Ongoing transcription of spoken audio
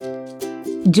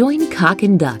Join Cock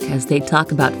and Duck as they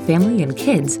talk about family and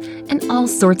kids and all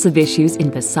sorts of issues in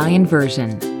Visayan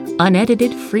version. Unedited,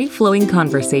 free-flowing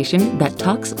conversation that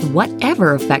talks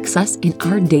whatever affects us in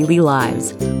our daily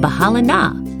lives. Bahala na,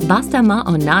 basta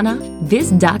maonana,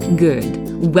 Vizdak good.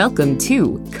 Welcome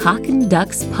to Cock and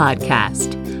Duck's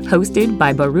podcast, hosted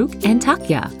by Baruch and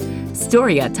Takya.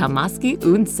 Storya Tamaski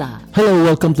Unsa. Hello,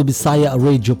 welcome to Bisaya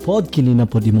Radio Pod. Kini na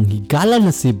po di mong higala na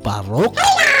si Baruch.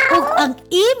 Ug ang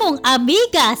imong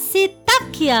amiga si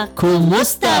Takya.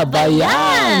 Kumusta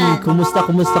bayan? Kumusta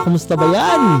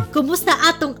bayan? Kumusta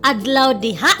atong adlaw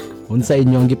diha? Unsa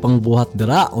inyo ang gipangbuhat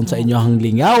dira? Unsa inyo ang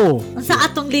lingaw? Unsa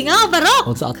atong lingaw,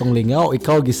 Baro? Unsa atong lingaw?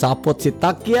 Ikaw gisapot si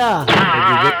Takya.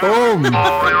 Gigutom.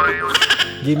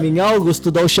 Gimingaw, gusto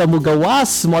daw siya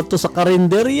mugawas mo ato sa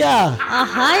karinderya.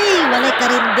 Ahay, walay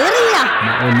karinderya.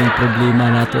 Maoning problema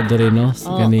nato diri no.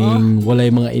 Sa kaning walay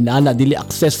mga inana dili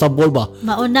accessible ba?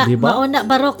 Mauna, diba? mauna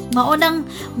Barok. Maunang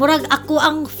murag ako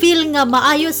ang feel nga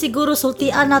maayo siguro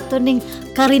sultian nato ning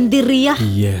karinderya.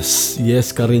 Yes,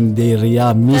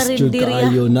 karinderya. Miss jud Karinderya.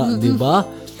 kaayo na, di ba?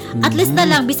 At least na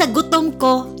lang bisag gutom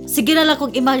ko, sige na lang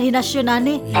kong imahinasyon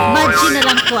ani. Imagine na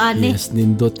lang ko ani. Yes,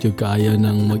 nindot yung kaya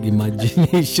ng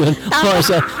mag-imagination.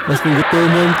 Siya, mas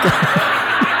gutomon ka.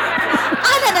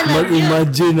 Ana na lang.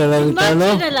 Mag-imagine na lang ta,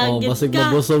 no? Imagine na lang, gid basig ka.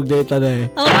 mabusog data na eh.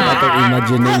 Oo. Atong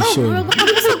imagination. Oo,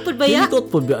 makabusog pud ba ya? Nindot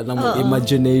po ba ng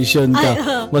mag-imagination ka? Ay,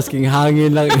 oo. Masking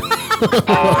hangin lang.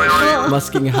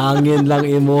 Masking hangin lang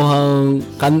imuhang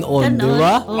kanon, di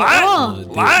ba? Oo.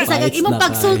 Bisag ang Bites imong na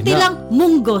pagsulti kaya na. lang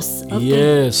munggos. Okay.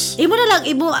 Yes. Imo na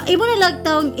lang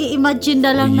taong i-imagine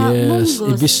na lang na Yes,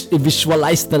 munggos.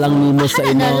 i-visualize na lang nimo sa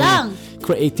Ano na lang? imong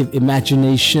creative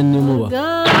imagination nimo ba?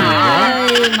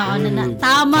 Ay, mauna na.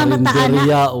 Tama na taan na.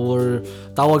 Karinderya or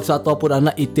tawag sa ato po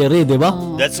na itere, di ba?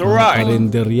 That's right.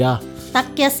 Karinderya.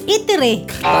 Takyas itire.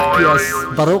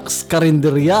 Takyas, Baruch's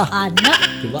karinderya. Ana.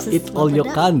 Di ba? Sus, Eat all you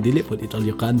wala. can. Dili po, eat all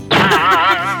you can.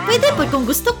 Pwede po kung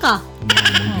gusto ka.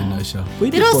 Ano na siya.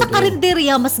 Pwede Pero po, sa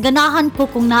karinderya, mas ganahan ko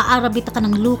kung naarabita ka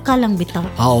ng luka lang bitaw.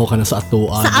 Oo, ka na sa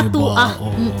atuan. Sa di ba? atua.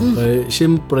 Oo. Kaya,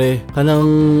 siyempre, kanang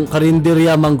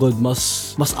karinderya manggod,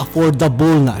 mas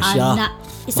affordable na siya. Ana.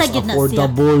 Isa Mas gid na siya.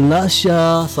 affordable na siya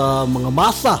sa mga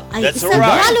masa. Ay, That's isa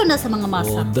right. lalo na sa mga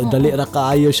masa. Dali ra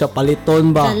kaayo siya paliton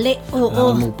ba? Dali,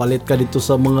 oo. Magpalit ka dito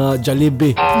sa mga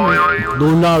Jollibee,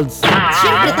 McDonald's.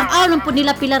 Siyempre, tang-aon po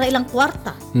nila pila ra ilang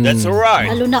kwarta. That's right.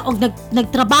 Lalo na og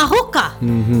nagtrabaho ka.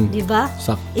 Di ba?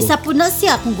 Sakto. Isa po na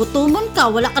siya, kung gutomon ka,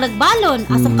 wala ka nagbalon,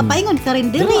 asam ka paingon, Dili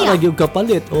karinderya. ra gyud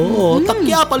kapalit. Oo,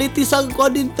 takya paliti sa ko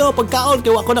dito pagkaon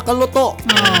kay wa ko nakaluto.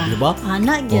 Di ba?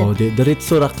 Ana, Oh, gyud.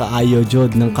 diretso ra kaayo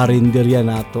jud ng karinderya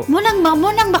nato. Munang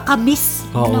makamis.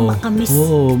 Munang makamis.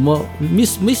 Oo,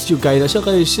 miss you kay na siya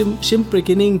kay siyempre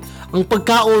kining ang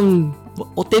pagkaon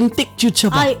authentic jud siya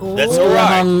ba? Ay, oo. That's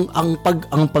right.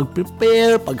 Ang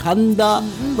pag-prepare, paghanda,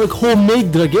 homemade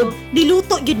ra gyud.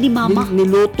 Niluto yun ni mama.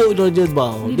 Niluto ra jud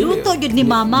ba? Niluto yun ni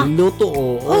mama. Niluto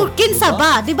oo. Oh, kinsa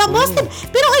ba? Di ba? Mostly,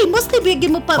 pero mostly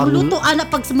bigyan mo pa Pag- luto anak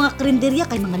pag sa mga karinderya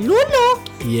kay mga lulo,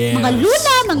 Yes. mga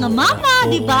lula, mga mama,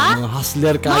 di ba? Mga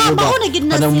hustler kayo ba? Mauna gid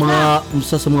na Kanang sila. mga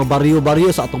sa mga baryo-baryo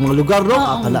sa atong mga lugar no.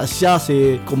 Kana siya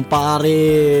si kumpare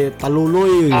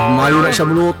Taluloy, mayo na siya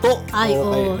muluto. Ay,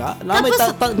 oo. Na may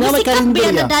Tapos, na may music up ba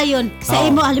yan na karinderya. dayon? Sa Oo.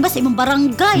 imo, halimbawa sa imong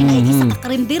barangay, na isa ka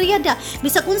karinderya da.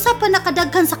 Bisag unsa pa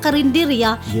nakadaghan sa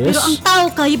karinderya, Yes. pero ang tao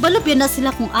kay balubyan na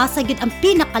sila kung asa gid ang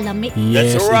pinakalami.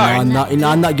 Yes, That's right.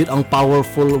 inana gyud ang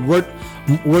powerful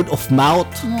word of mouth,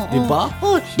 Oo. di ba?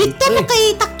 Oh, dito mo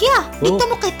kay Takya. Dito Oo.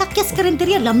 mo kay Takya sa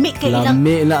karinderya, lami kay ilang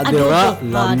Lami na dira, adobo.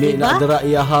 lami diba? na dira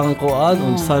iyahang kuan,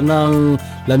 unsa nang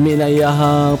lami na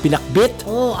iyahang pinakbit.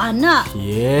 Oh, ana.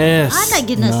 Yes. Ana,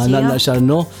 gid na Nana siya. na siya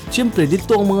no. Siyempre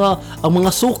dito ang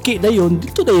mga suki dayon,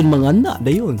 dito dayon mga anak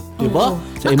dayon, di ba? Oo.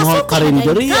 Sa imong Makasuki na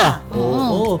karinderya. dayon ka.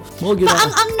 Oo. Mo Pa,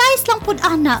 ang nice lang pud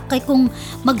ana kay kung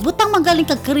magbutang magaling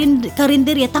kag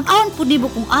karinderya, tang-aon pud nimo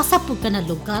kung asa pud ka na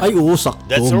lugar. ay oo sakto.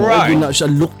 That's Mao right. gyud na siya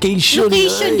location.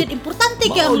 Location ay. yun, importante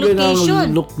kay Mao ang gyud location.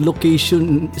 Location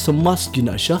sa must gyud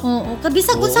na siya. Oo,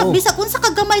 kabisag Oo. bisag unsa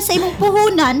kagamay sa imong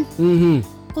puhunan, Mhm.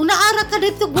 kung naara ka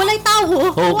dito walay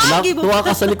tawo, Oh, wagi mo. tuwa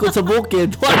ka sa likod sa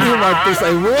bukid. Wagi mo ato sa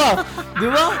imo. Di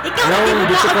ba? Ikaw, Now, di mo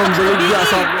dito dapat kang baligya sabihin.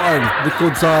 sa kuan,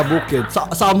 likod sa bukid.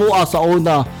 Sa mua sa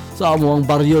una. Sa amo ang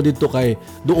baryo dito kay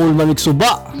duol man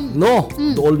suba, no?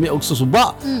 Duol mi og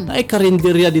susuba. Ay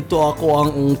karinderya dito ako ang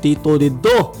tito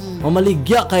dito.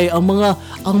 Mamaligya kay ang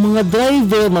mga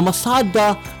driver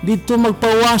mamasada dito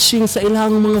magpa-washing sa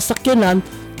ilang mga sakyanan.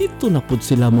 Dito na pud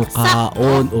sila mo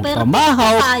kaon o Pero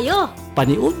pamahaw. tayo.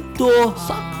 Paniudto,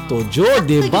 sakto sakto jud,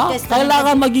 di ba? Sakto,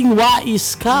 Kailangan maging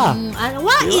wais ka.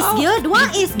 What is good?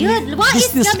 What is good? What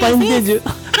is Business minded yun.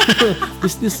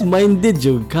 Business minded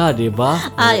yun ka, di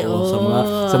ba? Ay,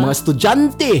 Sa mga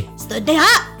estudyante.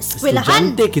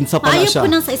 Eskwelahan. Estudyante, kinsa pa na Ayaw siya. po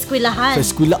nang sa eskwelahan. Sa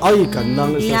eskwela, ay,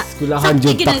 kanang sa eskwelahan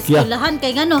jud takya. Eskwelahan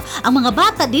kay ngano, ang mga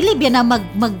bata dili biya na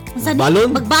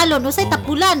Balon? magbalon usay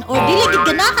tapulan or dili gid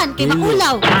ganahan kay Dili.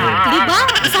 maulaw. Di ba?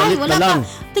 Usahay Palit wala na ka. lang.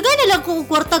 Tagay na lang ko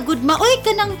kwarta good ma. Oy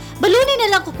kanang balunin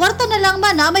na lang ko kwarta na lang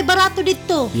man na may barato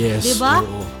dito. Yes, Di ba?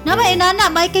 oo. Na may inana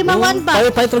may kay mawan ba?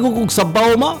 Pahit rago kung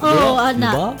sabaw ma. Oo, Di ana.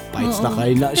 ba? Pahit na Oo.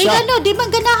 kayo na Kay siya. ano, di man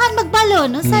ganahan magbalon.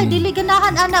 Usay dili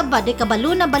ganahan ana ba? Di ka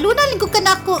balunan ling ko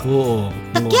kanako. Oo.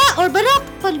 Takya or barok,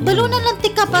 balunan lang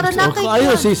tika para na kay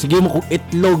Ayo, sige mo kung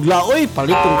itlog la. Oy,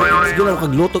 palitong sige lang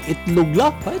kaglutog itlog la.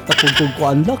 Pahit tapong kung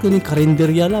kuan la. Kini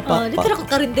karinderya la. Oh, dito na ko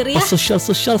karinderya. Pasosyal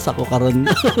sa ko karon.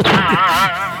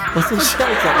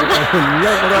 Pasosyal sa ko karon.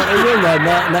 Ya, para ayun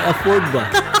na-afford ba?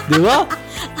 Di ba?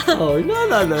 Oh,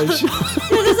 na siya.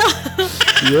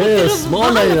 Yes, mo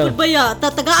na yun. Baya,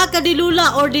 tatagaan ka ni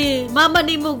Lula or di mama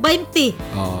ni mo 20.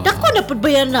 Dako na pud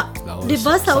baya na. Di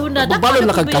ba sa una? Dako Balon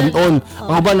na pud baya kagkanon.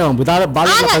 Mga ba naman,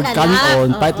 balon na Ana na kagkanon,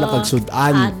 lang. pahit na Oo.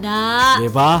 kagsudan. Ana. Di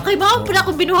ba? Kay mao pud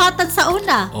akong binuhatan sa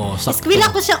una. Oh, sakto.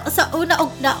 Eskwela ko siya sa una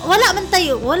og wala man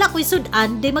tayo, wala ko'y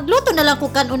sudan, di magluto na lang ko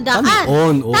kanundaan.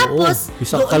 Kanon, oo. Tapos,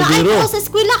 Isang naay kaldero. ko sa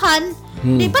eskwelahan,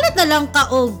 di palit na lang ka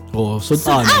og Oh,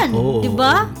 sudan. Oo, di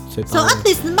ba? sudan. So at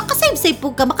least makasave-save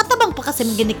po ka, makatabang pa kasi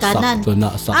mga ginikanan. Sakto na,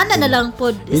 sakto. Ana na lang po.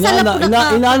 Isa lang po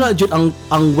Inaana jud ang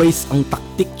ways, ang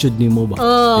taktik jud nimo ba?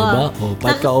 Oo. Diba? Oh,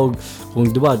 pahit ka og kung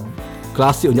diba,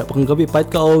 klase unya pa kang gabi, pahit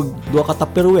ka og duha ka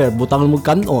Tupperware, butang mo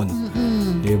kanon.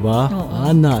 Diba?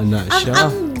 Ana na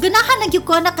siya. Ang ganahan na gyud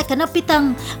ko na kay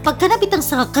kanapitang pagkanapitang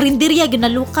sa karinderya gyud na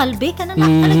lokal be kanang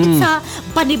mm sa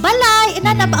panibalay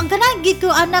inana ba ang ganahan gyud ko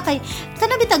ana kay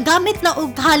kanapitang gamit la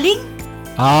og haling.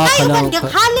 Ay,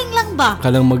 haling lang ba?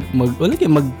 Kanang wala kay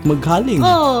maghaling.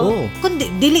 Oh. Kundi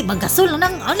dili magasol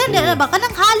nang ano na ba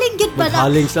kanang haling gyud ba na.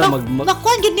 Maghaling sila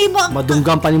makuan gyud nimo ang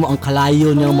madunggan pa nimo ang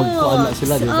kalayo niya magkuan na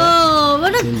sila, di ba? Oh,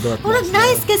 murag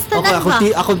nice kasi tanan ba.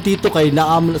 Akong tito kay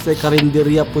naam sa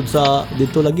karinderya pud sa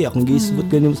dito lagi akong giisbot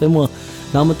ganin sa mo.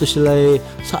 Naman to sila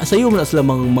sayo man sila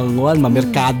manguan,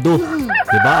 mamerkado.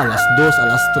 Diba? Alas 2,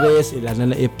 alas 3,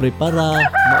 ilan na i-prepara.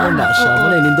 Mauna siya.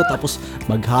 Muna nindo tapos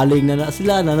maghaling na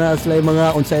sila yung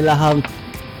mga unsay lahang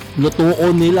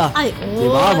lutuon nila. Ay,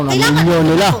 diba? Mga kailangan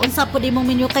menu nila. Unsa po nimo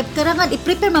menu kay karangan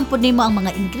i-prepare man po nimo ang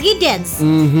mga ingredients.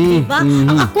 Mhm. Diba?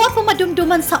 Ang ako po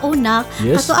madumduman sa una,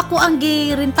 Yes. kaso ako ang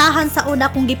girintahan sa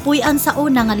una, kung gipuy-an sa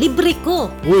una nga libre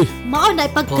ko. Uy, Mao na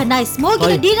ipagka-nice mo,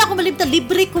 Ay. di na ako malimtan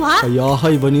libre ko ha.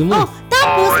 kayahay ba nimo? Oh,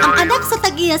 tapos ang anak sa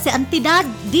tagiya si Auntie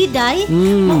Diday,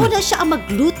 mauna siya ang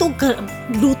magluto,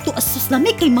 luto asus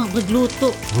lamig kay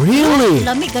magluto. Really?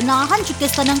 Lamig ganahan jud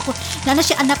kay tanan ko. Nana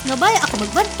siya anak nga bay, ako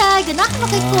magbantay, ganahan na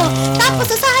kay ko. Tapos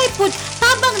usahay pud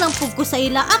tabang lang pud ko sa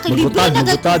ila. Kay libre na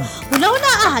gad. Magutad. Unaw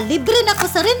na libre na ko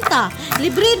sa renta.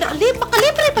 Libre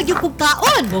makalibre pag yung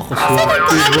kaon. Oh,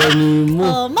 kaswerte ba nimo?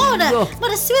 Oh, mao na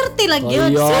swerte lang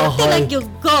yun. Ayahay. Swerte lang yun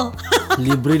ko.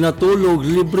 Libre na tulog,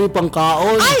 libre pang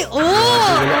kaon. Ay,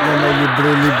 Wala na may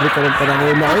libre ka ng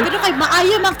panahon na. Ay, Pero kay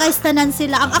maayo man kaistanan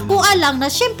sila. Ang ako alang na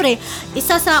syempre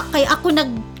isa sa kay ako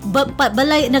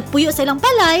balay nagpuyo sa ilang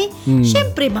balay,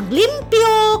 syempre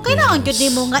maglimpyo. Kailangan gyud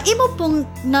nimo nga imo pong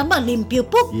na maglimpyo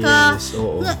po ka. Yes,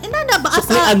 oo. Nga inana ba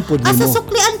Suklian pud nimo. asa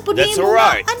suklian pud That's nimo.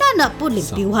 alright. Anana po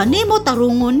limpyuhan nimo,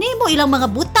 tarungon nimo ilang mga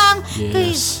butang.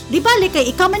 Kay Yes. di bali kay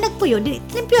ikaw man nagpuyo,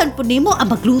 limpyuhan pud nimo,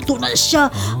 magluto na siya.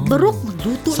 Barok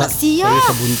magluto na siya. Sayo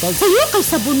sa buntag. Sayo kay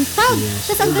sa buntag. Yes.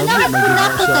 Tas ang Lami, ganahan po magluto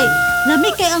nako siya. kay lami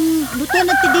kay ang luto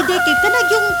ng tidide kay kanag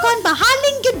yung kon ba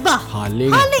haling gyud ba?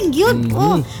 Haling. Yun.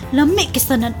 Oh, lami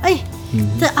kisanan. Ay,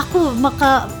 ako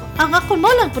ang ako mo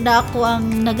lang po na ako ang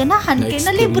naganahan kay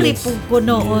na libre po ko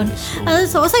noon. Yes,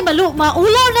 So usay maulaw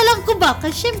na lang ko ba kay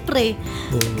syempre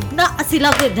na sila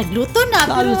nagluto na.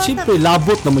 Lalo, siyempre,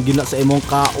 labot na magina sa imong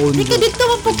kaon. Di ka dito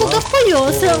man po ko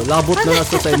kapuyo. So, labot na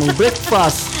sa imong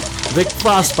breakfast.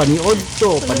 Breakfast, paniod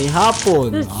to,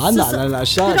 panihapon. Na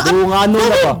siya. Duungano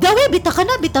na pa. Dawi, bita ka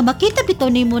na, bita makita,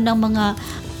 bitaw nimo ng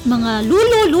mga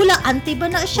lula, auntie ba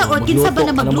na siya, Oh, or kinsa ba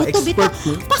na magluto, magluto, bita,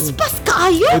 expert, paspas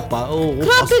kaayo. Ay pa,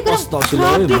 Grabe, pas-pas na sila.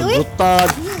 grabe, oy. Maglutad.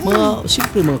 Mga,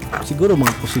 siyempre, siguro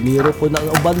mga kusinero po na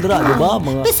ubandra, di ba?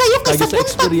 Mga Kay sayo kay kagi sa buntag pa.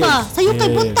 experience. Sayo kay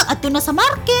Yes. buntag ato na sa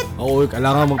market. Oo,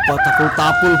 kailangan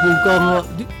magpatapol-tapol po ka nga.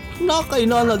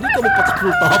 nakainana di ka mapataklo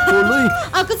tapon oy.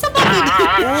 Ako sa bakit?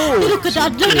 Oo. Pero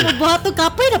kadaan lang na mabuhato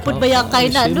kapoy na pud baya kay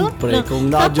na no. Siyempre, kung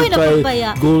nadyo Kapoy na pud kay baya.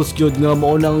 goals gyud nga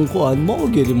maunang kuan, mao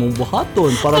gyud imong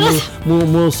buhaton para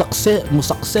mo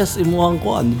success imong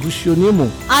kuan, negosyo nimo.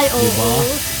 Ay, oo. Diba?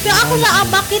 Pero ako na,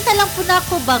 makita lang po na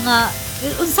ako ba nga,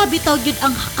 unsa bitaw yun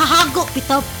ang kahago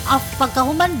bitaw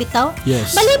pagkahuman bitaw.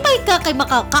 Yes. Malipay ka kay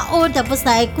makakaon tapos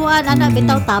na ikuan ana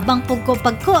bitaw tabang pug ko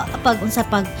pag unsa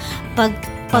pag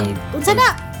unsa na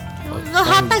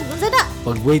hatag unsa na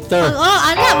Pag waiter,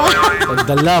 ana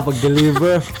pagdala,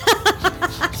 pag-deliver.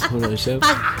 Wala chef.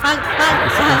 pag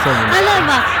alam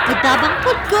ba magtabang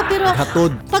pud ko pero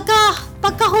Hatod.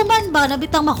 pagkahuman ba na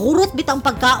bitang mahurot bitang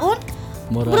pagkaon.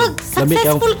 Murag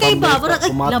successful kay ba? Murag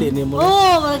kumati ni mo.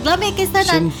 Oh, murag lami kay sa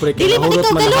nan. Siyempre, Dili man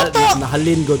ikaw galuto.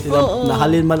 nahalin god, Oo.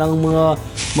 nahalin man ang mga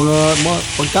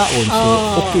pagkaon. So,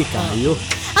 Oo. okay kayo.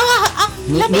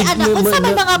 Ang lami ana unsa man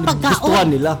mga Gustuhan pagkaon?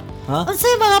 nila. Ha? Unsa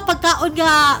yung mga pagkaon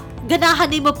nga ganahan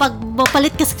nimo pag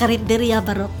mapalit ka sa karinderya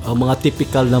barok? Ang mga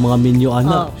typical na mga menu,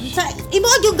 anak. Sa imo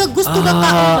yung gusto nga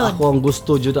kaon Ako ang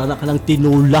gusto jud anak kanang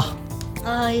tinula.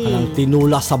 Ay. Kanang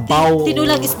tinula sa baw.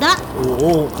 Tinulang isda,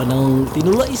 Oo, kanang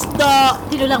tinula isda.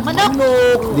 tinulang manok.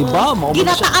 Di ba? Mao man siya.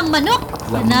 Ginataang manok.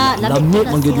 Na Lami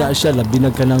man gid na siya, labi na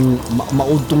kanang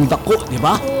maudtong dako, di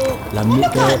ba? Lami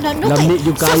ka, lami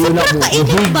yung kayo na mo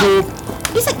higop.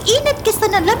 Bisag init kasi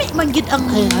na lami man gid ang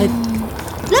Ay.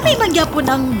 lami man gyapon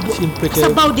ang Siyempre kayo.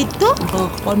 sabaw dito.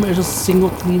 Paano may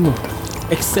singot nimo?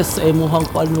 Excess sa imuhang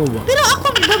paano ba? Pero ako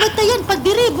babatayan pag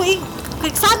diri buing kay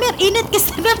summer init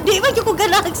kasi na di man gyud ko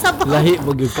ganahan sabaw. Lahi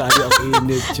mo yung kayo ang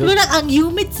init. Chot. Lulag ang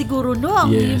humid siguro no, ang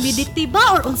Yes. humidity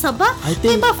ba or unsa ba? I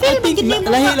think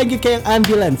lahi lagi kay ang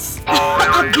ambulance.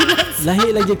 ambulance.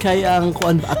 Lahi lagi kay ang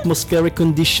kuan atmospheric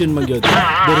condition man gyud.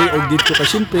 Diri og dito ka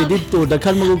syempre dito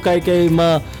daghan mo kay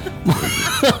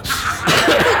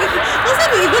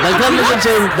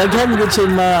daghan mo siya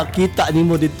makita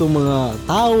nimo dito mga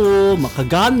tao,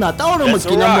 makagana, tao na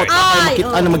magkinamot, Ay,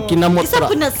 makita na magkinamot. Isa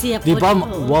po na siya po. Di ba?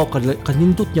 Wow,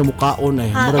 kanindot niya mukhaon ay.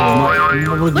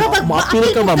 Maapil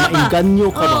ka ba? Mainganyo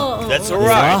ka ba? That's Diba?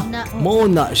 alright. Mo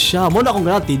na siya. Mo na kung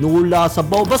gana, tinula,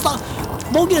 sabaw. Basta,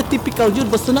 mo gina typical yun.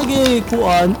 Basta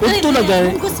nagikuan. Ito na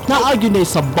gaya. Naagyo na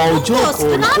yung sabaw yun.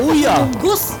 Uya.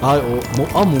 Munggus. Ay,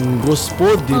 munggos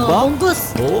po, di ba?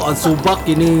 Munggus. Oo, ang subak,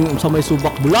 kining sa may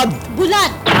subak bulad.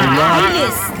 Bulad. Bulad.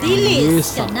 Dilis.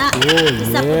 Yes, Kana. sakto,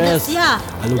 Isa po na yes. siya.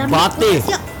 Alugbate. Lami po na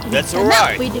siya. That's Kana,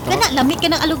 alright. Pwede ka na. Lami ka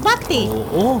ng alugbate.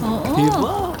 Oo, Oo. di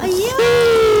ba?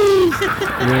 Ayan.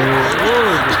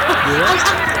 Oo, di ba?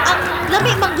 Ang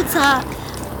lami manggod sa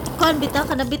kuan bitaw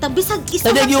kana bitaw bisag isa.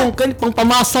 Tadi yung pang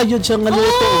pamasa yun siya nga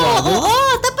luto ba? Oo,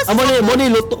 tapos Mo ni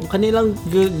luto kanilang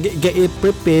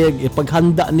prepare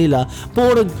ipaghanda nila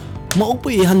puro maupo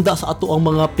ihanda sa ato ang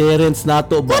mga parents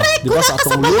nato ba? Di ba sa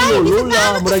atong lolo,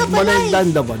 lola, murag manay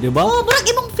danda ba, di ba? Oh, murag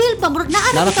imong feel ba? Murag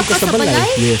naala Narapit ka ka sa sa balay?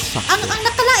 balay? Yes, sakto. Ang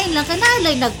nakalain lang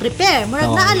kanalay nag-prepare. Murag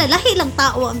Oo. naala lahi lang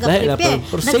tao ang Lahi lang, ga-prepare.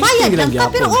 pero Nagbayad safety lang lang ka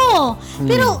pero gyapon.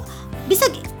 pero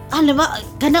bisag alam ba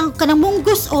kanang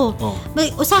munggos Oh. may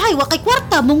usahay wa kay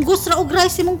kwarta munggos ra og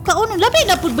rice imong kaon labi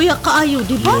na pud baya kaayo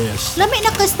di ba Yes. lami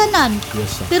na kastanan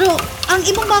Yes, sir. pero ang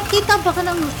imong makita ba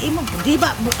kanang imong di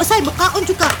ba usahay makaon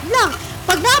jud ka lang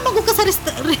pag naamag ka sa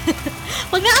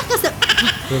pag naa ka sa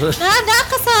naa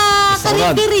ka sa Restaurant.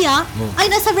 karinderya Oh.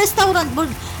 ay nasa restaurant mo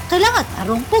kailangan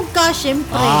tarong pug ka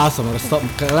syempre Sa mga restaurant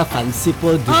kaya fancy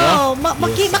po, di ba? oh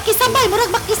makisabay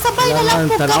murag makisabay na lang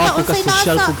pug ka tanaw ko ka unsay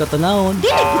social nasa ko ka tanawon.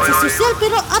 dili pud sa sosyal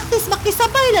pero at least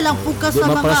makisabay na lang pug ka Di sa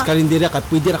man para sa mga karinderya ka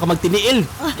pwede ra ka magtiniil.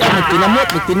 Kaya magtinamot,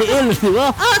 magtiniil, di ba?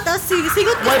 tas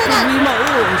sigot ka May sa nan problema,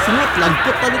 ang singot,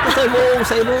 lagpot na dito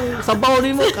sa imong sabaw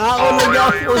ni mo, kaon na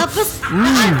gyapon. tapos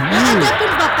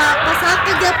naagapon ba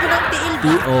pasaka gyapon ang tiil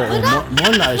ba Mo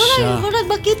na siya. murag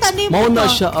makita nimo Mo na ba?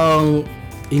 siya ang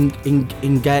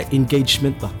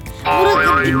engagement ba?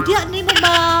 Murag hindi nimo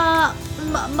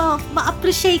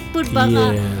ma-appreciate pud ba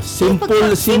nga Yes.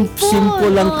 Pagka-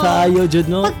 Simple lang oo. kayo dyan,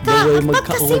 no? The way magkaon.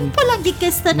 Pagka-simple lang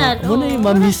gikastanan. Mo na yung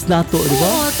ma-miss nato, di ba?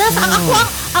 Oo, tas ang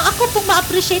ako pong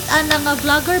ma-appreciate ang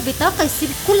vlogger bitaw kay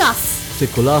Simkulas. Si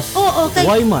Kulas. Oo, kay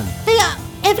Why man? Kaya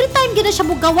every time gina siya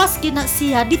mugawas gina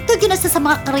siya dito gina sa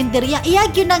mga karinderya iya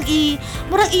gyud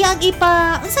murag iyang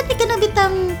ipa unsa di ka na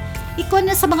bitang ikuan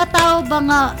na sa mga tao ba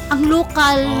nga ang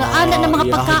lokal ana ng mga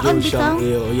pagkaon bitaw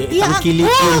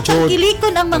Tangkilikon, Jod.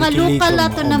 tangkilikon ang mga Tangkilikon, lokal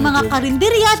nato oo, na mga Jod.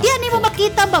 karinderya diyan nimo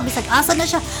makita ba bisag asa na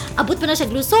siya abot pa na siya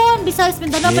Luzon Visayas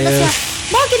Mindanao pa na Yes. siya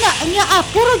mo gina niya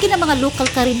puro gina mga lokal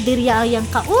karinderya yang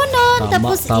kaunon Tama,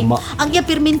 tapos tama. ang iya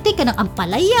perminti kanang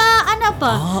ampalaya ana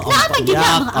pa naana gina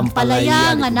mga ampalaya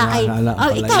nga na ay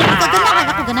Ampalaya. ikaw ganahan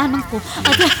ako ganahan man ko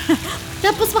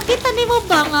Tapos makita nimo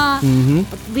ba nga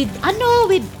with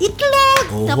itlog.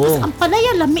 Oho. Tapos ang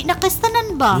palaya lami na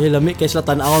kastanan ba? Lami kay sila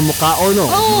tan-awon mo kaon no.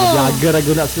 Oo. Mga vlogger ra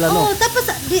guna sila no. Oh, tapos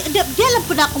di alam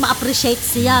po na ako ma-appreciate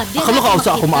siya. Di Ako na makaunsa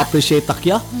ako makita. ma-appreciate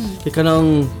takya. Kay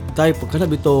kanang tay pagkana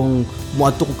bitong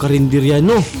muadto ko karinderya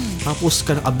no. Tapos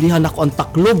kanang ablihan ako ang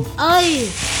taklob. Ay,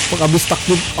 Pag abis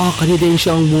taklob, kani din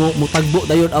siyang mutagbo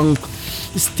dayon ang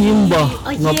steam ba.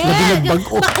 Ay, Nga yeah.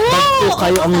 bago Oo,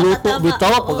 kayo ang tama, luto tama.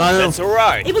 bitaw pag That's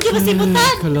alright. ibo gyud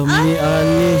masimutan. kalami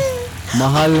ani.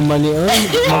 Mahal man ni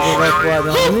magkakwa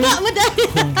na ani. Ba mo dahil.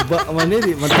 Ba man ni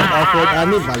di man afford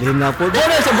ani balhin na po.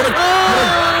 Dere sa murag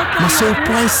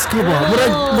ma-surprise ka ba?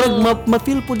 Murag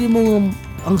ma-feel po di mo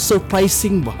ang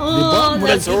surprising ba? Oh, Di ba? Murag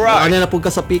that's alright. ano na po ka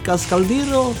sa pikas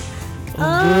kaldero.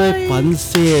 Okay,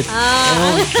 pansit.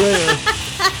 Okay.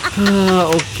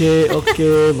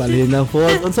 Balhin na po.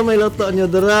 Unsa may luto niyo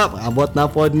dira? Abot na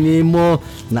po nimo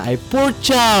na ay pork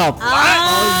chop.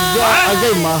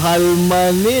 Agay mahal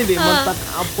man ni di man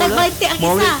tak-apo na. Tag-20 ang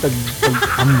isa.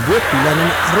 Ambot pila na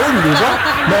aron di ba?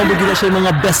 Mao mo gina siya yung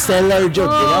mga best seller jud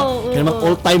di ba? Oo, Kaya mga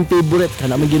all-time favorite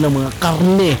kana man gina mga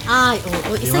karne. Ay,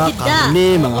 oo, Di isa ba? gid da. Karne,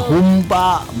 mga humba,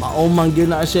 mao man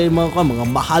gina siya yung mga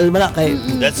mahal man na kay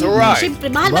That's alright. Siyempre,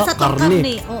 mahal Diba? na sa to ang Karne.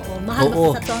 karne. Oo, mahal Oo.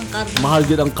 na sa to ang karne. mahal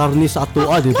gid ang karne sa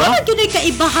atoa di ba? Wala gyud ay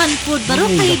kaibahan po baro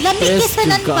Ay, kay lami the best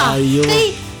kisanan gyud ba? kaayo. Kay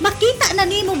makita na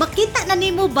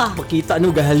nimo ba? Pakita no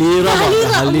gahalira ba?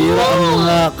 Gahalira, ang oo.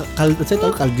 mga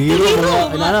kaldero mga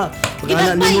inana.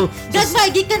 Pagana nimo Gagmay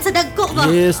gikan sa dagko ba?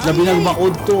 Yes, labi nang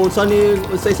bakod to. Unsa ni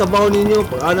sa sabaw ninyo?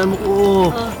 Pag-anan mo ko,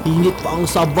 init pa ang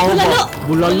sabaw ba?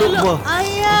 Bulalo ba? Ay,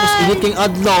 Tapos init king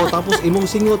adlaw, tapos imong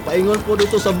singot, paingon po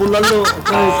dito sa bulalo.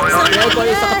 Okay, kaya pa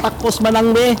sa katakos manang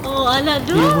be. Oh, ala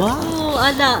do. Diba? Oh,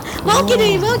 ala. Mao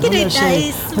kinay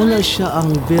guys. Wala siya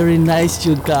ang very nice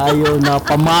yun kaayo na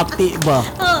pamati ba?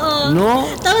 Oo. No?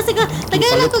 Tapos siga,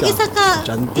 tagalan Palit ko ka. isa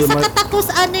Diyante, ka takos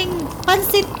aning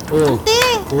pansit. Oh. Ante,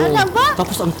 Oh. ala ba?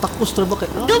 Tapos ang takos tra ba kay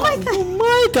Gamay ka.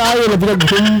 Gamay kayo na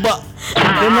binaghumba.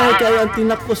 Gamay kayo ang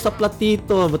tinakos sa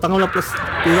platito. Butang na plus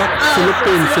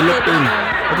silupin.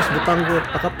 Tapos butang ko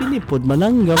takapinipod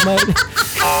manang gamay.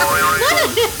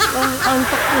 ang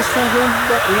takos sa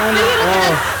humba. Inana.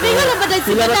 Mingo na ba dahil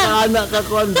Sila na simutan? kaanak ka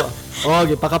kuan ba?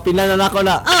 Okay, pakapinan na ako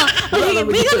na.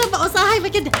 Mingo na ba usahay ba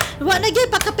gyud? Wa na gyud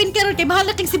pakapin karon kay mahal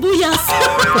na king sibuyas.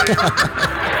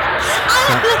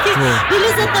 Ay, laki. Dili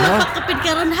sa tawag pakapin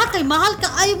karon ha kay mahal ka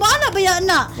ay mo na baya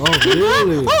na. Oh,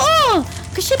 really? Oo.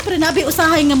 Kasi syempre nabi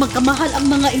usahay nga magkamahal ang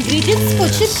mga ingredients ko,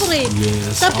 syempre.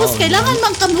 yes. Tapos Oh, kailangan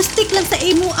mang kamustik lang sa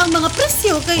imo ang mga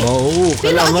presyo kay. Oo,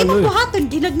 Pero ang kailangan imong eh. buhaton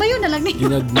ginagmayo na lang ni.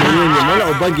 Ginagmayon yun. Wala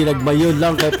o ba ginagmayon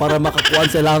lang kay para makakuha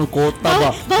sila ang kota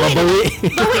ba? Babawi.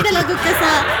 Bawi na lagod ka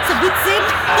sa bitsin.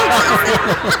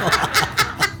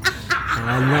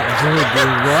 Anak, Joy,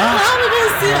 diba? Bawi na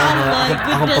siya. Oh my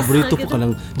goodness. Ang paborito ko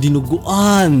kanang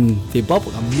dinuguan. Diba?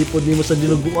 Pag ang lipod mo sa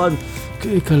dinuguan,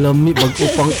 kay kalami, bago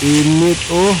pang init,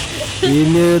 oh.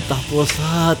 Init, tapos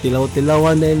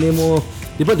tilaw-tilawan na yun mo.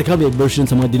 Diba, di ka may version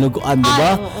sa mga dinuguan,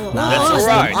 diba? oo, Na That's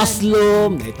alright.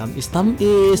 aslom, na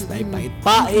tamis-tamis, na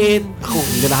pait-pait. Ako,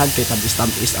 ang ganahan kay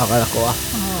tamis-tamis. Ako ah.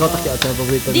 Ikaw takya sa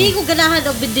paborito mo. Di ko ganahan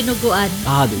og dinuguan.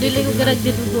 Dili Dili ko ganahan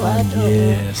dinuguan. oo.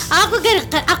 Yes.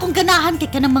 Akong ganahan kay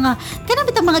kanang mga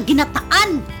bitang mga ginataan.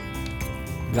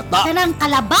 Gata. Kanang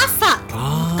kalabasa.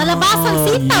 Kalabasang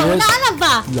sitaw, yes. naala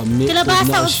ba? Lami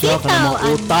Kalabasa na o siya, sitaw. kanang mga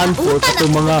utan, for Utan itong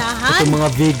ang mga ganahan. itong mga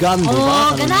vegan, di ba? Oh,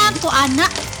 Kanang ganahan ko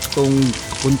anak. itong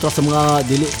kontra sa mga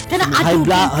dili Kanang high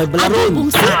blood adobong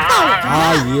sitaw.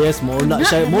 yes, mo na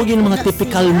siya. Mo gin mga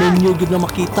typical menu gid na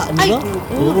makita, di Ay, ba?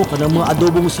 Oo, kanang mga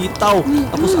adobong sitaw.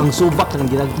 Tapos ang subak kanang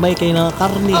ginagmay kay nga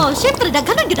karne. Oh, syempre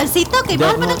daghanan gyud ang sitaw kay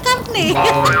mahal man ang karne.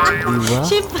 Diba?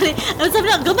 Syempre, ang sabi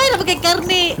na gamay ra ba kay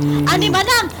karne. Ani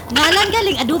manang, ngalan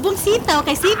galing adobong sitaw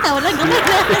kay sitaw lang gamay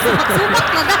na subak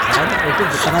na na. Ano, ito,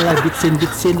 butang lang bitsin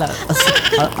na.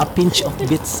 A pinch of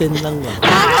bitsin lang ba?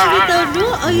 Ano bitaw no?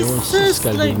 Ay Oh, sus. sus,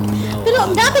 Like, kalinaw. pero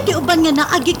ang dami kay uban nga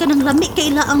naagi ka ng lami kay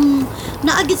ila ang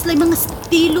naagi sila yung mga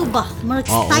estilo ba? Mga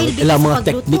Oo, style ila sa mga pagluto.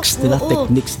 techniques nila, Oo,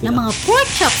 techniques nila. ng mga pork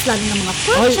chops lang ng mga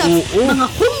pork Ay, chops, oo. mga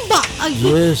humba. Ay,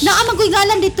 Yes. naamang ko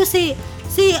ngalan dito si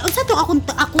unsa to ako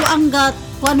ang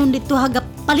kuanon dito haga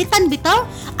palitan bitaw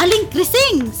aling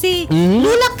Krising si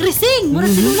Lula Krising mura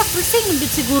si Lula Krising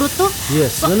nandito siguro to.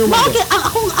 Yes, ganun man Mao ba? gyud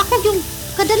ako yung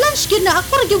kada lunch gyud na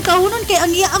ako ra yung kahunon kay ang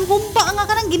iya ang humba nga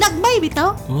kanang ginagmay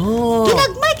bitaw. Oh.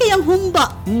 Ginagmay kay ang humba.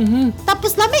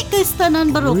 Tapos lami kay tanan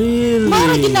baro. Really? Mao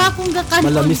ra gid na akong gakanon.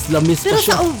 Malamis-lamis pa Pero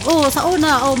siya. sa una,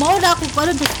 mauna ako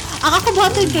karon Ang ako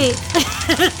buhaton kay.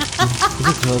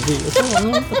 Grabe. Ito,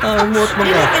 ano patawa mo at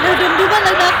mga... Kinadumduman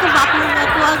lang na ako,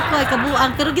 ako ang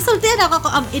kabuang. Pero gisultihan ako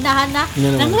inahan na.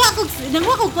 Yan naman.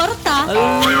 Nangwa ko kwarta.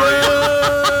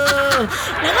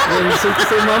 Yan, sulti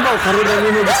sa mama. Karoon na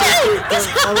yun.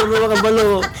 Karoon na mga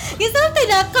balo. Gisulti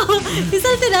na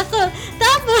ako.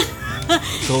 Tapos,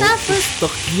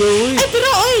 Tokyo eh. ay, pero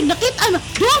nakita,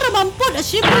 duwa raman po.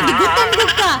 Siyempre, gigutom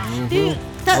ka.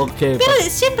 Okay. Pero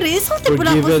siyempre, isulti po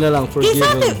lang. Forgiven na lang,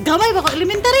 forgiven. Gamay ba ko,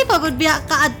 elementary pa, biya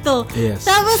ka adto. Yes.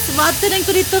 Tapos, maatunan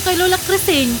ko dito kay Lola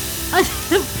Crising.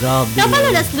 Grabe. Tama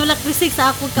na Lola Crising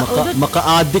sa akong kaunod.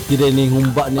 Maka-addict din yung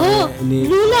humba ni...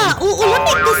 Lula,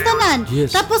 ulamig gustanan.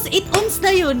 Yes. Tapos 8 ons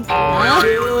na yun.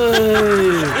 Ay!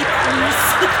 8 ons.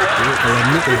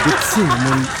 Kalamig ay bitsin.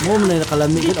 Mo na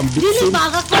nakalamig yun ang Dili bitsin. ba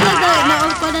ako na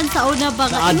naon ko nan sa una ba?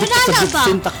 Na-addict ka sa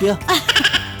bitsin, takya.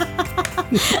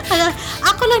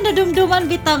 Ako lang nadumduman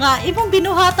bitaw nga imong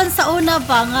binuhatan sa una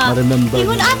ba nga Ma-remember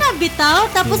ingon mo. ana bitaw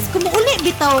tapos kumuuli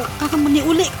bitaw kakamuni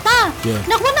uli ta Yeah.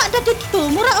 nakwala na dito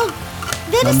mura og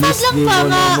very sad Na-miss lang ni ba mo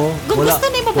nga na mo? kung Wala- gusto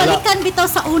nimo wala. balikan bitaw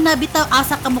sa una bitaw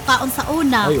asa ka mukaon sa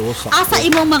una Ay, oo, sakto. asa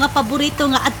imong mga paborito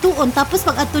nga adtuon tapos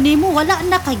pag adto nimo wala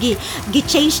na kay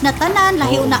gi-change na tanan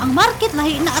lahi Oo. na ang market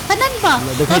lahi na ang tanan ba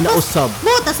Daghan na usab.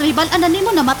 tas may balan na nimo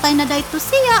namatay na dayto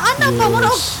siya ana ba mura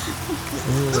og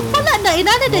wala na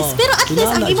inana Oh, pero at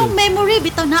least ang inana, imong Jud. memory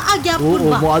bitaw naagya Oo, pud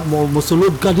ba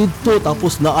musulod ka dito.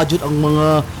 Tapos naadjud ang mga...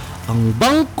 Ang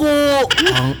bangko,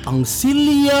 ang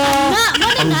silya,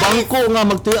 Mali ang na, bangko nga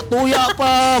magtuya-tuya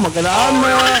pa,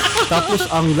 mag-alaana. Tapos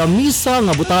ang lamisa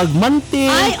nga butag manting.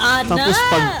 Ay, ana. Tapos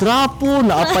pagtrapo,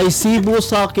 naapay sibo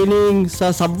sa kining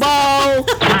sa sabaw,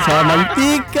 sa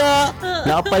mantika,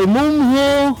 naapay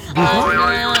mumho. Di ba?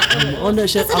 Ano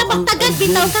siya? Kasi namang tagan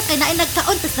bitaw ka kay naay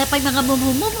nagkaon tas napay mga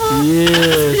mumumumho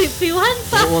Yes. piwan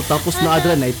pa Oo, tapos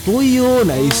naadra na tuyo,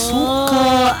 na suka,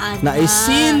 ana. na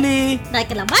sili, naay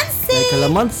kalamansi na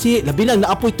kalamansi, labi lang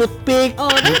naapoy toothpick,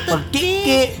 naay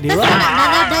pagkiki, di ba?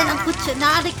 nanadayan ang kutsa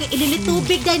naari kay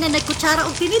inilitubig dahil na nagkutsara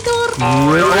og tinidor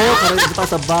Oo, karang kita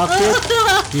sa bucket.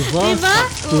 Di ba? Diba?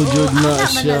 Studio Oo, na ana man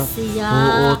siya. na siya.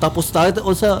 Oo, tapos tayo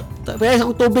sa kaya sa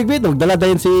tubig bit, dala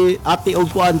dayon si Ate og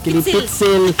kuan kini Pitsil.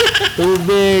 pitsil,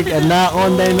 tubig,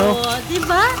 anaon dai no. di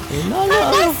ba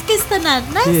nice kiss tanan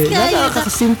nice kayo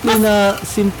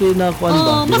Simple na kuan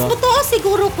ba, di mas ba? totoo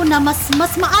siguro ko na mas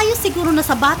maayo siguro na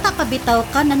sa bata ka bitaw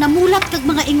ka na namulat kag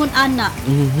mga ingon ana.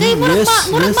 Kay murag Yes,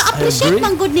 I ma-appreciate agree.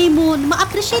 man gud nimo,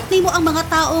 ma-appreciate nimo ang mga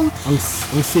taong Ang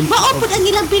simple. maupod ang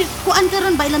ilang kuan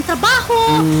karon ba ilang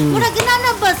trabaho. Murag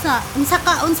inana ba sa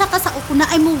unsa ka sa ukuna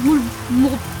ay mo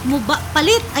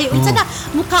palit ay unsa na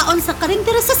mukaon sa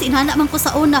karindere sus inana man ko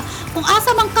sa una. Kung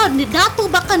asa man ka ni dato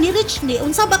ba ka ni rich ni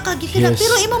unsa ba ka gikila Yes.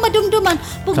 pero imo madumduman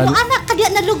pag Kan- mo anak ka diya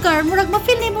na lugar murag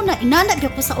ma-feel nimo na inana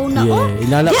gyud ko sa una.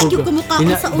 Inala diya ko gyud ko mukaon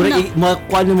sa una.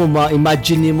 kuan mo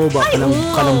ma-imagine mo ba Ay,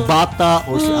 oo. kanang bata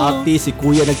o si ate, si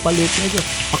kuya nagpalit.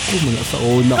 Ako man sa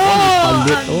una ko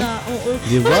nagpalit oh.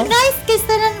 Di ba? Murag nice kiss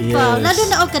tanan ba? Yes. Lalo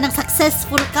na og kanang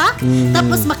successful ka,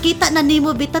 tapos makita na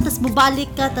nimo bita, tapos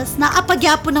mubalik ka, tapos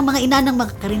naapagyapon ng mga inanang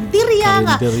mga karinderya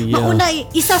nga. Karinderya. Mauna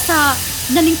isa sa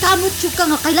naningkamot yung ka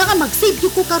nga kailangan mag-save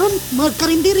yung ko karon mga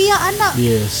karinderya ana.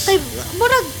 Yes. Kay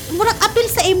murag apil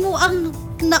sa imo ang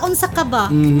naunsa ka ba?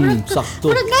 Sakto.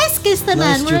 Murag nice kiss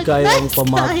tanan. Nice jud kayo ang nice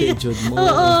pamati kayo. jud mo.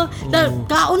 Oo.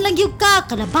 Kaon lang yung ka,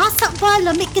 kalabasa ba,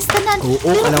 lamig kiss tanan. Oo,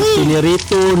 Pero, anang uy,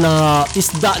 pinirito na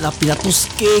isda na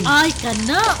pinatuskig. ay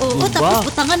kana, oo, Diba? tapos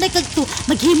butangan na kagto,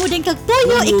 maghimo din kag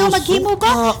tuyo, Oo, ikaw maghimo ba?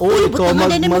 suka. Oo, Uy, ikaw butangan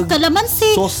din mo mag- kalamansi,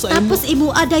 sauce sa tapos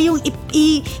imo ada yung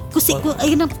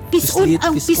ay nang pison, Pislit,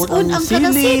 ang pison pison ang ang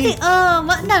kanang sili. sili.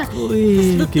 na.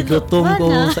 Uy, kigatom ko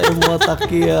sa imo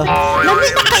takiya. Lami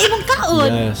na ka imong kaon.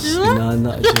 Yes, Diba?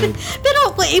 inana jud. Pero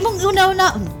kung imong una-una,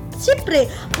 siyempre,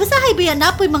 usahay ba yan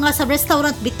napoy mga sa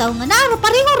restaurant bitaw nga naaro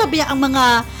pareho ra biya ang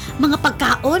mga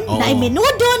pagkaon Oo. na ay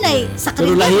menudo na ay sa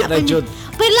Pero kalidad lahi na ra ay- jud.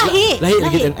 Pero lahi. Lahi ra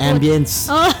gid ang ambience.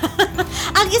 Oh.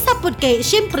 Ang isa pod kay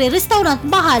siyempre restaurant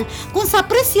mahal kung sa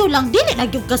presyo lang dili na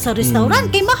gyud ka sa restaurant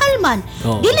kay mahal man.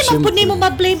 Oo, Dili man pud siyempre. nimo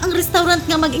ma-blame ang restaurant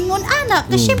nga mag-ingon ana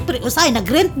kay siyempre usay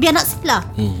nag-rent biya na sila.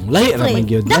 Lahi ra man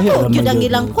gyud. Lahi ra Dako man gyud ang gyud.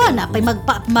 ilang kuan na pay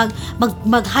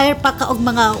mag-hire pa ka og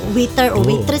mga waiter o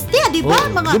waitress diya di ba? Oo.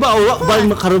 Mga Di ba ba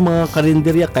makaroon mga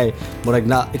karinderya kay murag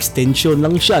na extension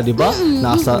lang siya, di ba?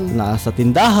 Nasa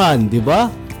tindahan, di ba?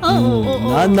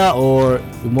 Nana or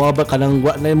mo ba kanang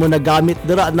wa na mo nagamit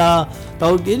dira na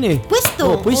tawag din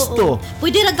Pwesto. Pwesto.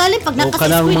 Pwede ra galing pag O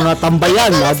kanang mga tambayan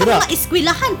na Sa dira. mga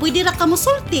eskwelahan, pwede ra ka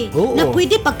musulti. Oo. Na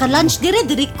pwede pagka-lunch dire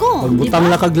ko. Pagbutang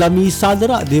na kag lamisa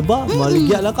dira, di ba?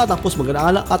 Maligya lang ka tapos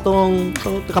mag-aala ka tong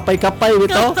kapay-kapay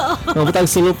bitaw. Magbutang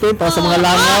sulupin para sa mga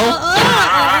langaw.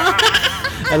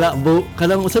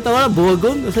 Kanang usa tawa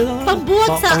buwagon, usa tawa. Pambuwag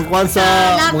sa pangkuan sa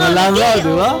mga langaw,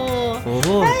 di ba?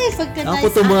 Oo. Ay, pagka-nice. Ako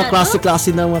to mga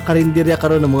klase-klase ng mga karinderya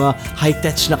karon ng mga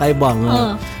high-tech na kay ba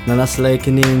nga na naslay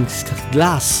kining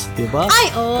glass, di ba?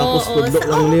 Ay, Tapos tudlo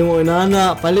lang nimo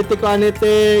inana, paliti ko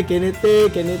anite,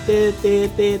 kinite,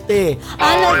 te.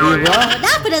 Alam, Diba?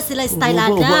 dapat na sila style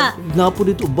ana. Napo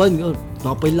dito uban,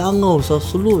 napay langaw sa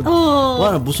sulod. Oo.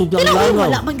 Wala busog ng Pero langaw.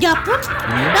 wala magyapon.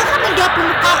 Daka magyapon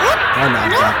mo kaon.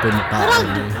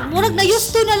 Murag na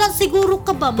used to na lang siguro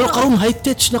ka ba? Pero karon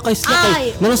high-tech na kay sila kay Ay,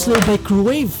 nanas na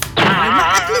microwave.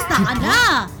 At least na ana.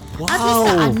 At least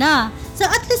na Wow. ana. So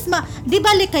at least di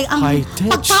bali kay ang High-tech.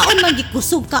 pagkaon man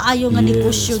gikusog kaayo nga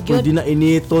negosyo gyud. Pwede na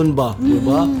initon ba, di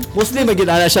ba? Mostly magiging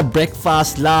siya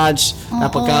breakfast, lunch, na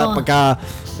pagka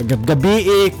gabi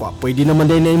pwede naman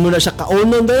din mo na siya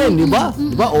kaunon din, di ba?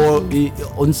 Di ba? Or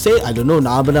on sale, I don't know,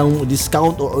 na ba ng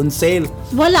discount or on sale.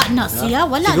 Wala na siya,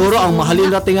 wala. Siguro na ang siya. mahalin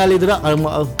na tingali dira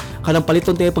kanang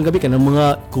paliton tayo panggabi kanang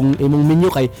mga kung imong menu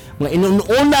kay mga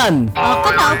inuunan.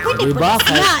 Kana pwede Diba? po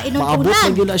siya Maabot inuunan.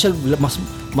 lang yun na siya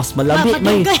mas malabi,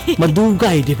 may Madugay.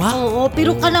 madugay, di ba? Oo,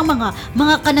 pero kanang mga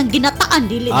kanang ginataan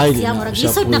dili na Ay, siya di na murag siya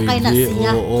lisod na kay na pwede.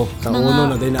 siya. Oo, kauno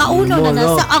na din na kauno mo, na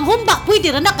no? sa ang humba pwede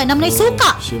ra na kay namnay suka.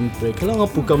 Siyempre, kailangan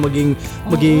po ka maging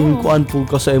kuan po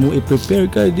ka sa imong i-prepare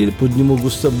kay di po nimo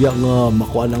gusto biya nga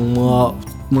makuan ang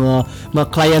mga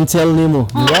clientele nimo,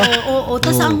 di ba? Oo.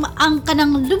 Tas ang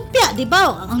kanang lumpia, di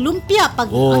ba? Ang lumpia pag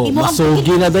ang imo ang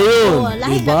masugi na dayon, Oo,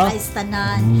 lahi di ba? na guys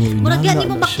tanan. Oo, Murag yan inana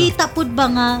nimo na siya. makita pud ba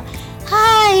nga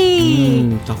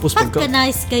hi. Tapos Pagka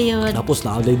nice kayo. tapos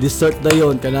na day dessert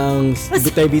dayon kanang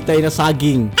bitay-bitay na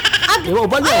saging. Di ba?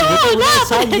 Uban na, bitay na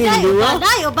saging, di ba?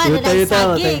 Uban na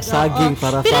saging. Saging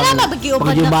para Pero naman bagi uban na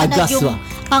panghimagas kanag ba? yung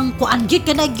pangkuan gid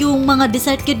kanag yung mga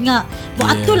dessert kid nga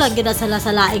buato lang gid sa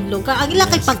laing lugar. Ang ila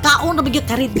kay pagkaon na bagi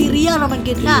karinderya naman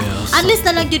gid na. Yes. Unless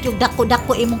na lang gid yung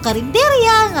dako-dako imong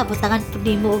karinderya nga butangan pud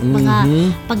nimo og mga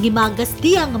panghimagas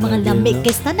diya nga mga Lagi lamig na.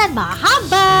 kay tanan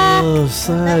mahaba. Oh,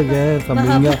 saga.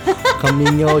 Kami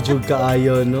nga jud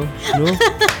kaayo, no? No?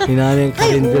 Hinanang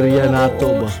karinderya oo, nato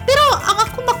oo. ba? Pero ang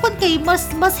ako makon kay mas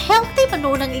healthy man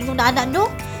noon ang ingong nana no.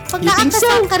 Pag You naa think ka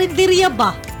sa so? karinderya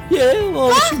ba? Yeah,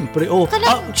 siyempre.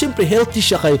 Siyempre, healthy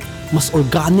siya kay mas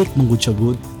organic mong good siya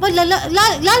good.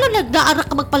 Lalo na daara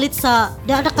ka magpalit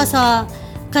daara ka sa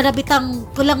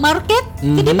kanabitang kulang market.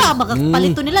 Hindi ba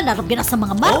magpalito nila narabyan na sa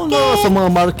mga market. Oo, sa mga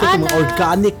market, mga Ana.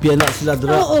 organic, biya na sila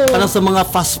dira. Oo. Kanang sa mga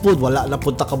fast food, wala na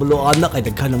punta kabuloan na, kay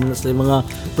daghan naman na sila yung mga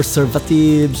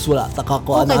preservatives, wala ta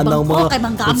kakuan Okay, na mga, okay,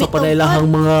 manggamit sa panilahang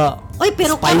og- mga Oy,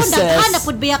 pero karon spices. daghan na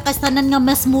pud biya kas tanan nga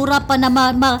mas mura pa na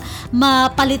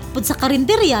mapalit pud sa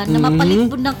karinderya, na mapalit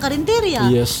pud ng karinderya.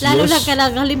 Yes, Lalo yes. na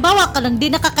kalang halimbawa kanang di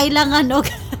nakakailangan og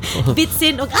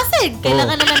bitsin og asin,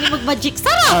 kailangan na lang nimo magic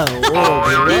sarap.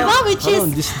 Diba? Which is,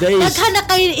 Karon, these days. daghan na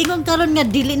kayo ingon karon nga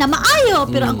dili na maayo,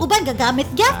 pero ang uban gagamit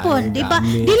gyapon, di ba?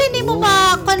 gamit. Dili nimo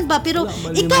makuan ba, pero Wala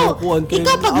man ikaw, nimo makuan kay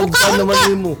ikaw pag naamban bukaon naman ka,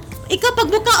 nimo. ikaw pag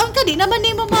bukaon ka, di naman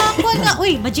nimo makuan nga,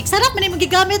 uy, magic sarap man nimo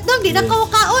gigamit dong, di na ka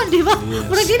bukaon, di ba? Yes.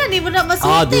 Murag di na nimo na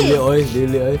masulti.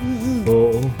 Dili oy.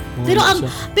 Oo.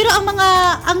 Pero ang mga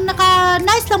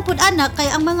naka-nice lang pud anak kay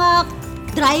ang mga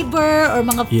driver or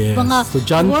mga Yes, mga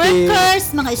estudyante. workers,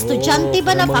 mga estudyante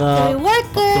ba na mga factory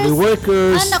workers. Factory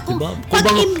workers, Anak, kung- diba? pag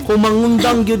Kung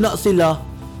mangundang yun na sila,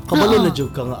 kabalo Oo. na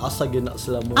jud ka nga asag yun na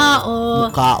sila mo. Oo.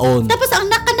 Mukaon. Tapos ang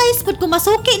naka-nice pud kung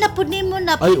masuki na pud nimo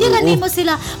na Ay, pwede na oo. nimo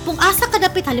sila kung asa ka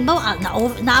dapit halimbawa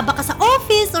naaba ka sa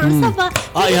office or sa ba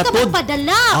pwede ka ihatod.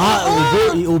 magpadala.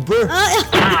 Uber.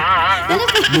 Dala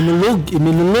po. Minulog.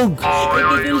 Ibinulog.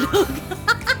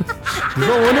 Di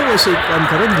ba? Ano mo siya kan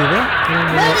karon, di ba?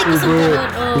 Balik ko sa karon,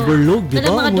 oo. Overload, di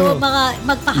ba? Kanang mga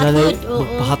magpahatod. Nanay, oo.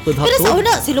 magpahatod-hatod. Pero sa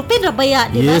una, silupin ra baya,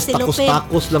 di ba? Yes, Silupin.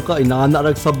 takos-takos lang ka. Inaana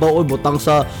rag sabaw. Oy, butang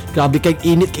sa, grabe kay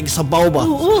init kay sabaw ba?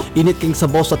 Oo. Init kay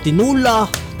sabaw sa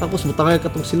tinula. Tapos butang ka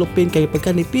tong silupin kay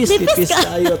pagka nipis Nipis ka.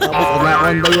 kayo. Tapos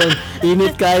anaan ba yun?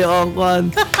 Init kayo ang kwan.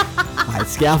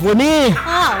 Fights kaya po ni.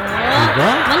 Oo. Diba?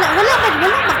 Wala man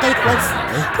kay kwas.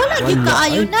 Wala gid wala.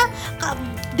 kaayo Ay. na.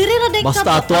 Diri ra day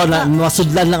Basta ato na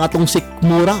masudlan lang atong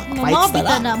sikmura. Fights na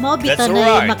lang. Maobita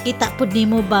na makita pud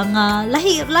nimo ba nga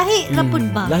lahi ra pud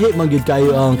ba? Lahi man gyud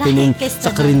kayo ang Lahi kining kay sa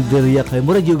sa- karinderya kay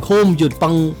mura gyud home gyud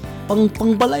pang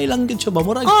pangbalay lang gid siya ba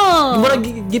murag Oh. murag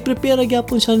gi-prepare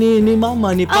gyapon siya ni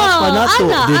mama ni papa nato,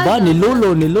 di ba? Ni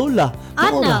lolo ni lola.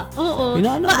 Ana, oo.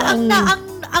 Inana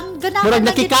Ang ganahan murag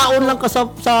na nakikaon lang ka sa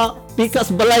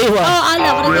pikas balay wa.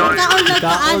 ala, marag kaon lang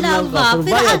ka, Kaon ala lang ka, ba.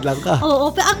 surbayad lang ka.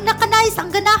 Oo, pero ang nakanais, ang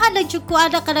ganahan lang jud ko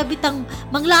ana kanabitang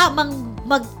manglamang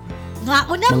mag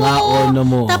ngaon na mo. Mangaon na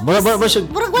mo. Tapos,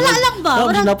 murag wala lang ba?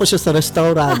 Murag na po siya sa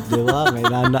restaurant, di ba? May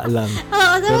nana lang.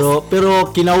 Oo, tapos, Pero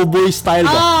kinauboy style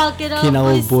ba?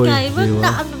 kinauboy. Di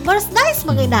ba? Mas nice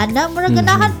mga inana. Murag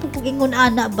ganahan po kung ingon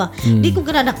ana ba. Di ko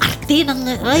ganahan arte ng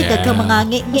ay daga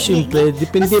mga Siyempre,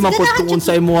 depende man po kung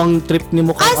sa imo ang trip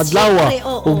nimo kang adlaw.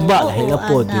 Ugba lahi na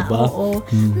po, di ba? Oo.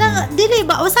 Na dili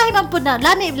ba usahay man po na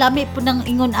lami po nang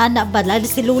ingon ana ba lalo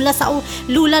si Lula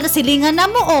Lula na silingan na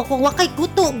mo kung wakay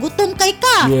gutom kay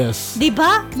ka. Yes. Di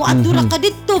ba? Muadura ka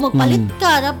dito, magpalit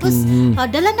ka. Tapos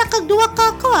dala na kag duwa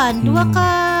ka kuan, duwa ka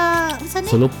saan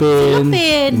eh? Sulupin.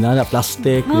 Inana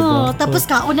plastic, di ba? Tapos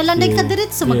kaon na lang din ka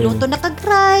diretso, magluto na kag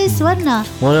rice, wala.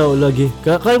 Wala lagi.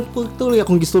 Kaya tuloy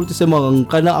akong gisulti sa mga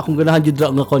kana akong ganahan jud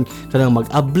nga kon kanang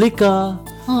mag-abli ka.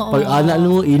 Pag ana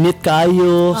mo init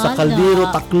kaayo sa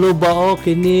kaldero taklo ba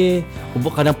kini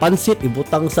ubo ka ng pansit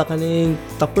ibutang sa kaning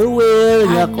Tupperware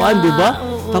nga kuan di ba?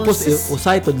 Tapos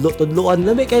usay tudloan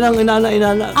lami kay nang inana.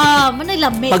 Manay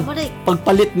lami,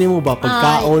 pagpalit nimo ba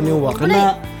pagkaon nimo ba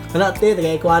kana te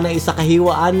kay kuan na isa ka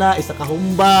hiwa ana, isa ka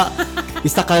humba,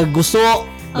 isa ka guso.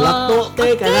 Lato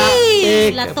te kana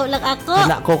lato lang ako.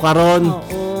 Kana ko karon.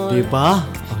 Di ba?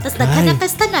 Tapos daghan na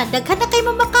kastanan, daghan na kay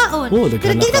mamakaon.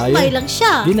 Daghan na kayo. Dinagmay lang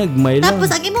siya. Dinagmay lang.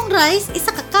 Tapos ang imong rice, isa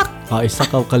ka cup. Isa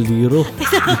ka kaldero.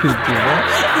 Diba?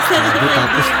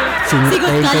 Tapos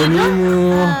singkay ka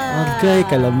nimo. Agay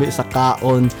kalami sa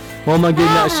kaon. Mo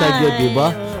magina siya gyud, di ba?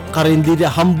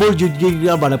 Karindira humble jud gyud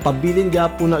ba nagpabilin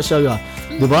gyapon na siya ga.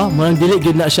 Di ba? Manang dili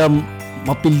gyud na siya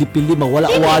mapili-pili,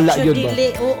 mawala-wala yun ba?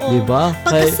 Diba?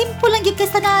 Pagka-simple lang yun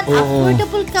kasanan,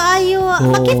 affordable kaayo.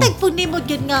 Makitag po nimo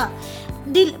yun nga.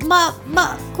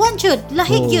 Kuwan yun,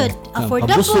 lahig yun.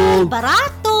 Affordable,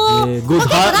 barato.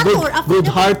 Good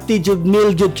hearty jud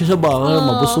meal jud siya ba?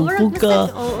 Mabusog po ka.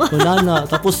 Wala na.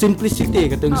 Tapos simplicity,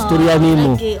 katong istorya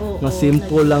nimo. Nga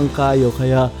simple lang kayo.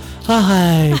 Kaya,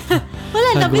 hay. Wala,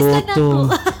 labis na na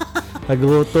ako.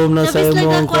 Nagutom na sa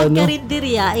imo ang kano.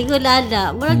 Karinderya,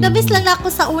 igulala. Murag nabis lang ako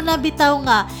sa una bitaw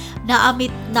nga na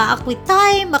ako'y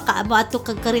time makaamo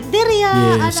kag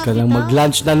karinderya. Yes, kanang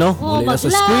mag-lunch na no. Muli na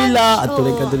sa eskwela at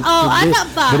tuloy ka ana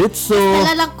ba? Diretso.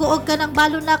 Dala lang kuog ka ng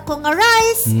balon na ko nga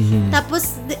rice.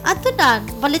 Tapos ato na,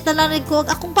 palit na lang ko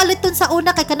akong paliton sa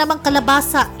una kay kanamang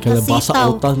kalabasa.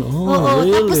 Kalabasa utan. Oo,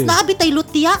 really? Tapos naabi tay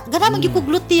lutya. Gana man gyud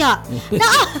kog lutya.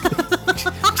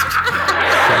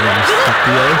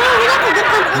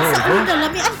 Sa una,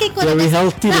 lamian kay ko. Very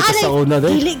healthy dito sa una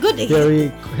din. Dili good. Very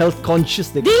health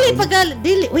conscious dito.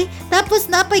 Dili. Uy,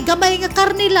 tapos napay gamay nga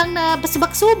karne lang na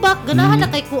basubak-subak. Ganahan na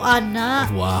kay kuan na.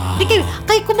 Wow. Di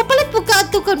kay kung mapalit po ka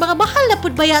ato kan mga mahal na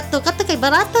pud baya to. Kato kay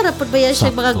barato ra pud baya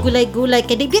siya mga gulay-gulay.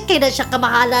 Kay di kay na siya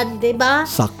kamahalan, di ba?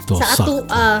 Sakto. Sa ato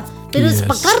pero sa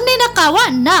pagkarne na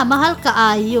kawan na mahal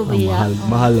kaayo biya.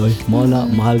 Mahal oy.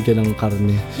 Mahal ka ng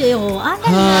karne. Yo,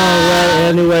 well,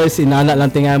 anyways, inana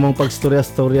lang tingay mong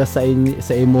pagstorya-storya sa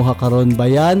imuha karon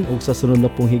bayan ug sa sunod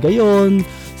na pong higayon.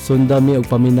 Sundami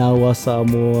og paminawa sa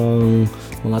among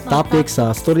mga topic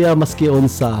sa storya maski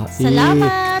unsa.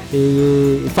 Salamat.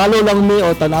 I-follow lang mi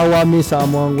o tanawa mi sa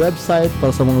among website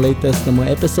para sa mga latest na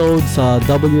mga episode sa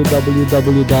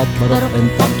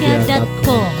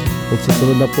www.barokandtapia.com. Ug sa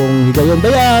sunod na pong higayon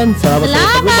bayan. Salamat sa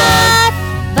pagbabay.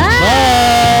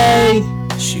 Bye!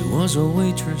 She was a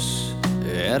waitress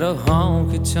at a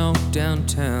honky-tonk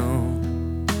downtown.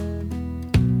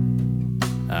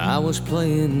 I was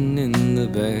playing in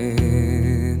the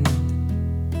band.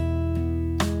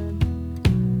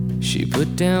 She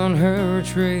put down her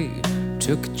tray,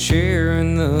 took a chair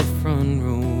in the front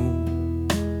row.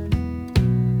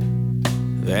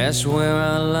 That's where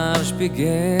our lives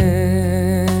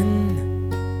began.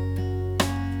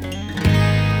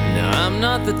 Now I'm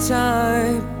not the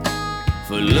type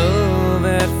for love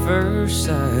at first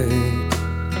sight,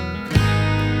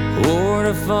 or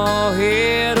to fall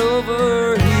head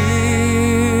over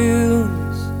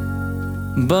heels,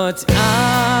 but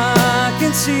I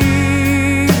can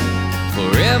see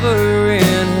forever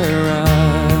in her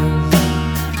eyes,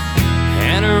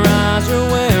 and her eyes are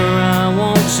where I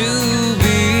want to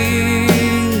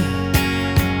be,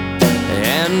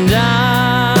 and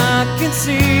I can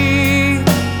see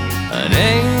an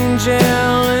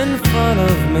angel in front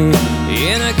of me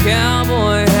in a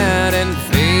cowboy hat and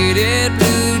faded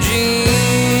blue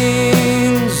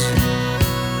jeans.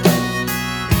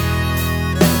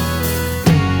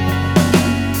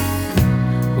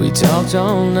 We talked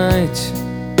all night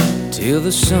till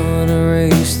the sun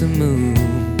erased the moon.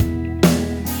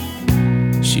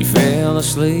 She fell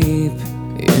asleep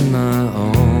in my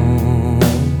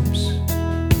arms.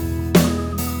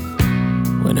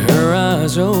 When her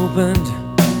eyes opened,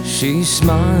 she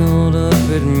smiled up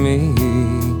at me.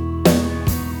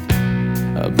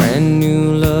 A brand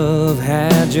new love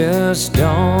had just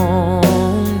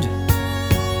dawned.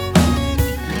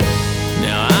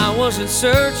 Now I wasn't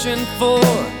searching for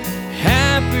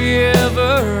happy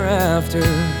ever after,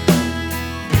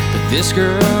 but this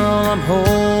girl I'm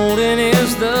holding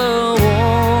is the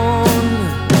one.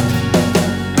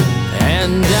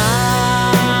 And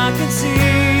I can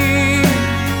see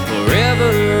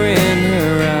forever in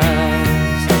her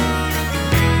eyes,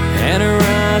 and her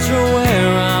eyes are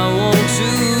where I want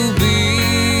to be.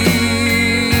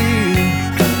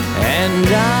 And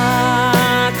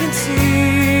I can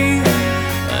see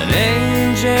an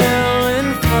angel in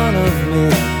front of me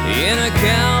in a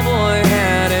cowboy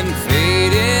hat and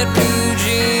faded blue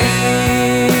jeans.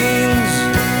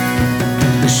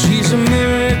 She's a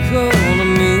miracle to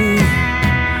me,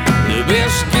 the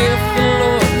best gift the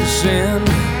Lord can send.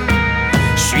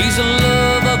 She's a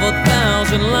love of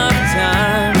 1,000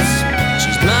 lifetimes.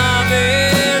 She's my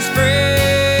best friend.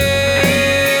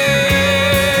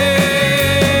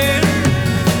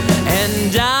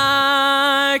 And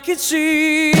I can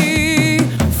see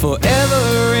forever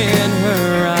in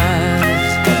her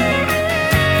eyes,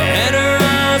 and her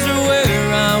eyes are where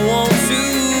I want to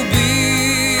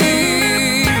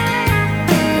be.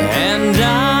 And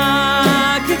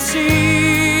I can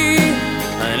see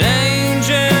an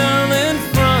angel in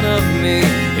front of me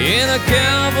in a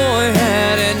cowboy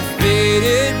hat and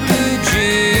faded blue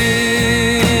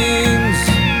jeans.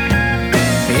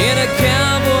 In a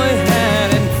cowboy hat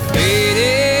and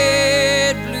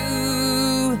faded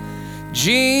blue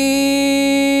jeans.